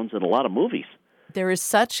backgrounds in a lot of movies. There is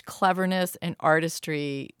such cleverness and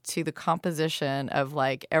artistry to the composition of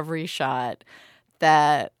like every shot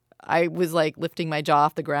that I was like lifting my jaw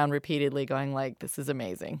off the ground repeatedly going like, this is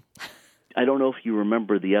amazing. I don't know if you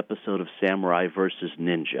remember the episode of Samurai versus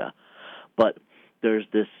Ninja, but there's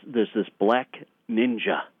this black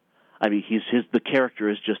ninja. I mean, the character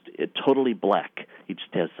is just totally black. He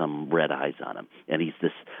just has some red eyes on him, and he's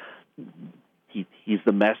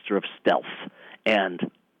the master of stealth, and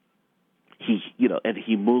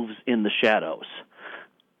he moves in the shadows.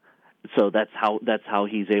 So that's how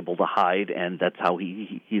he's able to hide, and that's how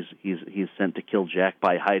he's sent to kill Jack,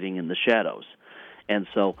 by hiding in the shadows. And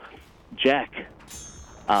so Jack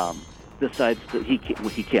decides that he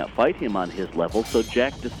can't fight him on his level, so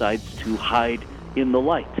Jack decides to hide in the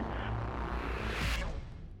light.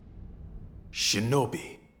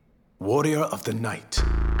 Shinobi, warrior of the night.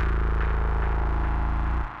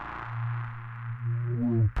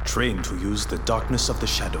 Trained to use the darkness of the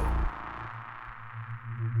shadow.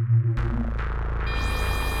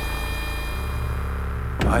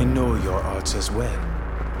 I know your arts as well.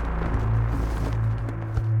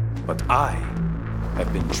 But I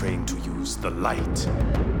have been trained to use the light.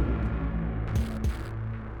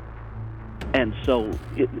 And so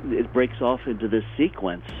it breaks off into this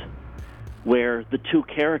sequence where the two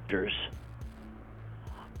characters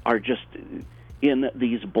are just in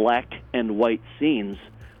these black and white scenes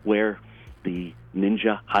where the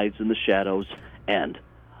ninja hides in the shadows, and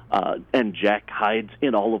Jack hides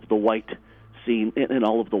in all of the white scene, in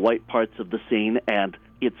all of the white parts of the scene, and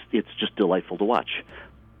it's just delightful to watch.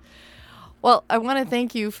 Well, I want to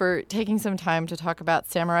thank you for taking some time to talk about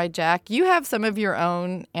Samurai Jack. You have some of your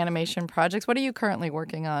own animation projects. What are you currently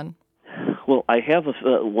working on? Well, I have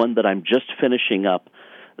one that I'm just finishing up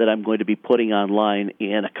that I'm going to be putting online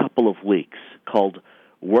in a couple of weeks, called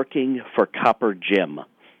Working for Copper Jim.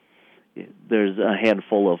 There's a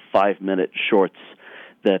handful of 5-minute shorts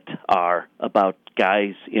that are about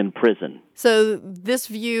guys in prison. So this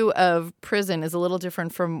view of prison is a little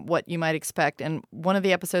different from what you might expect, and one of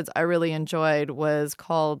the episodes I really enjoyed was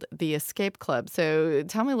called The Escape Club. So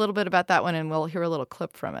tell me a little bit about that one, and we'll hear a little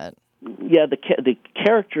clip from it. Yeah, the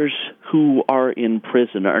characters who are in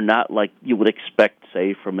prison are not like you would expect,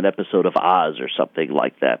 say, from an episode of Oz or something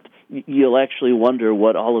like that. You'll actually wonder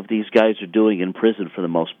what all of these guys are doing in prison for the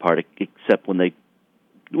most part, except when they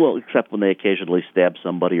occasionally stab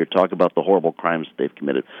somebody or talk about the horrible crimes that they've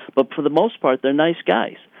committed. But for the most part, they're nice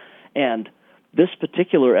guys. And this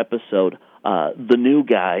particular episode, the new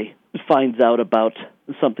guy finds out about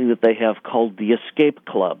something that they have called the Escape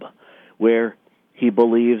Club, where he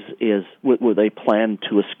believes is where they plan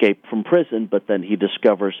to escape from prison, but then he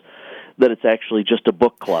discovers that it's actually just a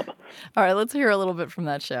book club. All right, let's hear a little bit from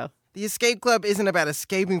that show. The Escape Club isn't about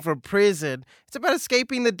escaping from prison. It's about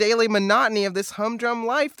escaping the daily monotony of this humdrum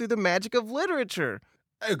life through the magic of literature.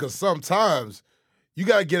 Hey, because sometimes you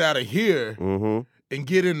got to get out of here and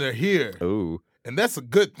get into here. Ooh. And that's a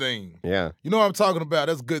good thing. Yeah. You know what I'm talking about?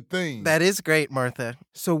 That's a good thing. That is great, Martha.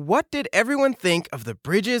 So what did everyone think of the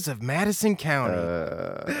bridges of Madison County?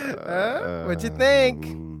 What'd you think?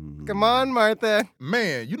 Come on, Martha.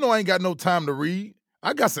 Man, you know I ain't got no time to read.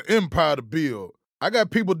 I got some empire to build. I got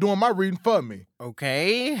people doing my reading for me.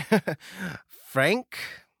 Okay. Frank?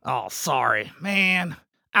 Oh, sorry. Man,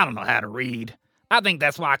 I don't know how to read. I think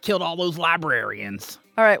that's why I killed all those librarians.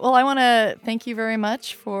 All right, well, I want to thank you very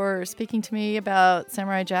much for speaking to me about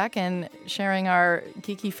Samurai Jack and sharing our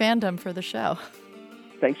geeky fandom for the show.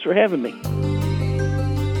 Thanks for having me.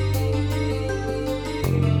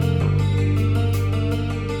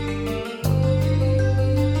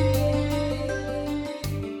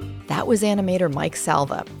 That was animator Mike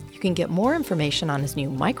Salva. You can get more information on his new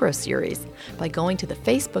micro-series by going to the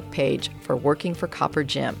Facebook page for Working for Copper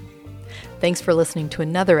Jim. Thanks for listening to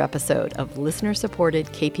another episode of listener-supported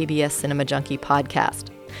KPBS Cinema Junkie podcast.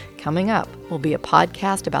 Coming up will be a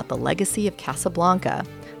podcast about the legacy of Casablanca,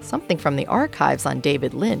 something from the archives on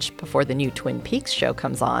David Lynch before the new Twin Peaks show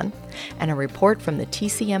comes on, and a report from the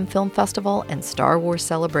TCM Film Festival and Star Wars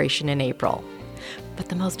Celebration in April. But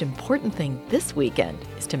the most important thing this weekend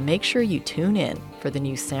is to make sure you tune in for the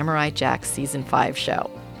new Samurai Jack Season 5 show.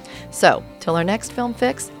 So, till our next Film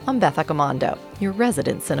Fix, I'm Beth Accomando, your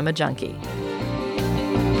resident cinema junkie.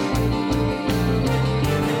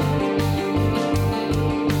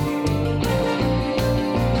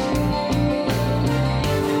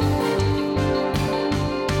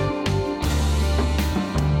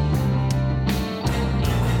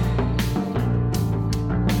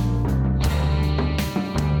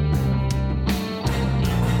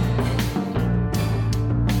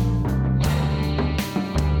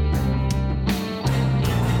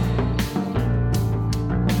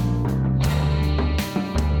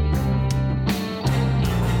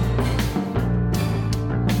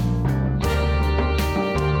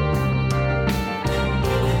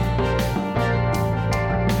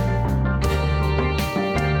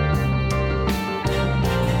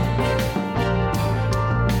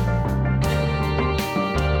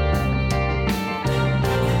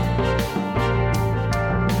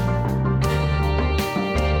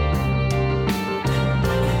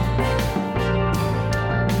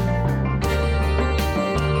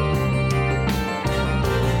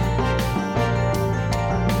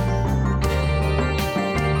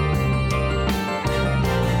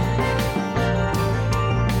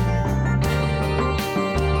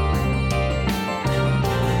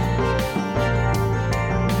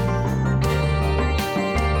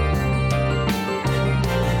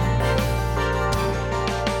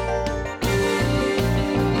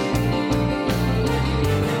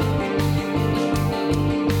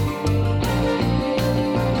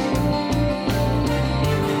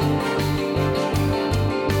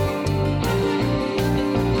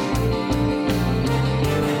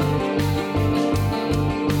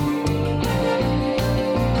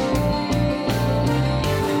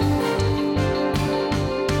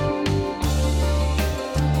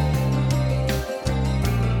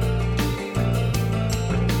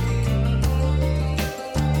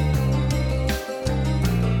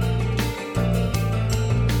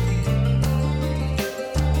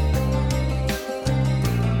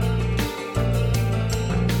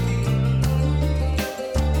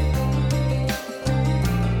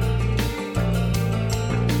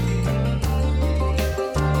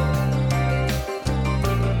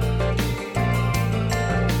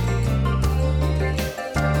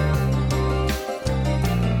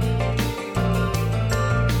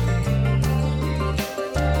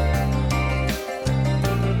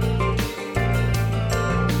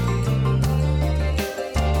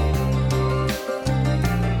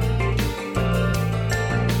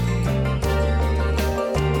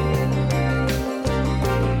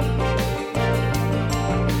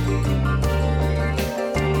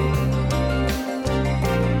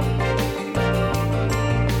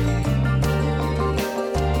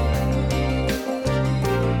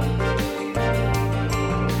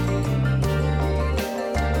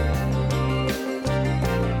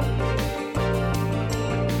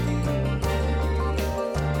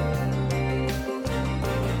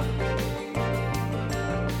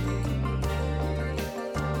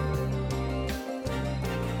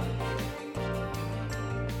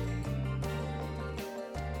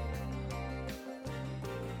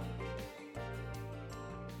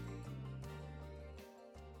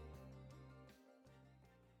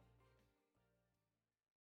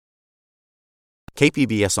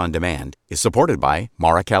 KPBS On Demand is supported by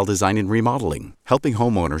Marrokal Design and Remodeling, helping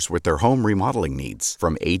homeowners with their home remodeling needs.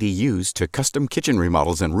 From ADUs to custom kitchen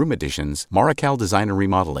remodels and room additions, Marrokal Design and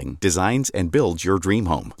Remodeling designs and builds your dream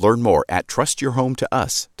home. Learn more at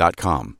trustyourhometous.com.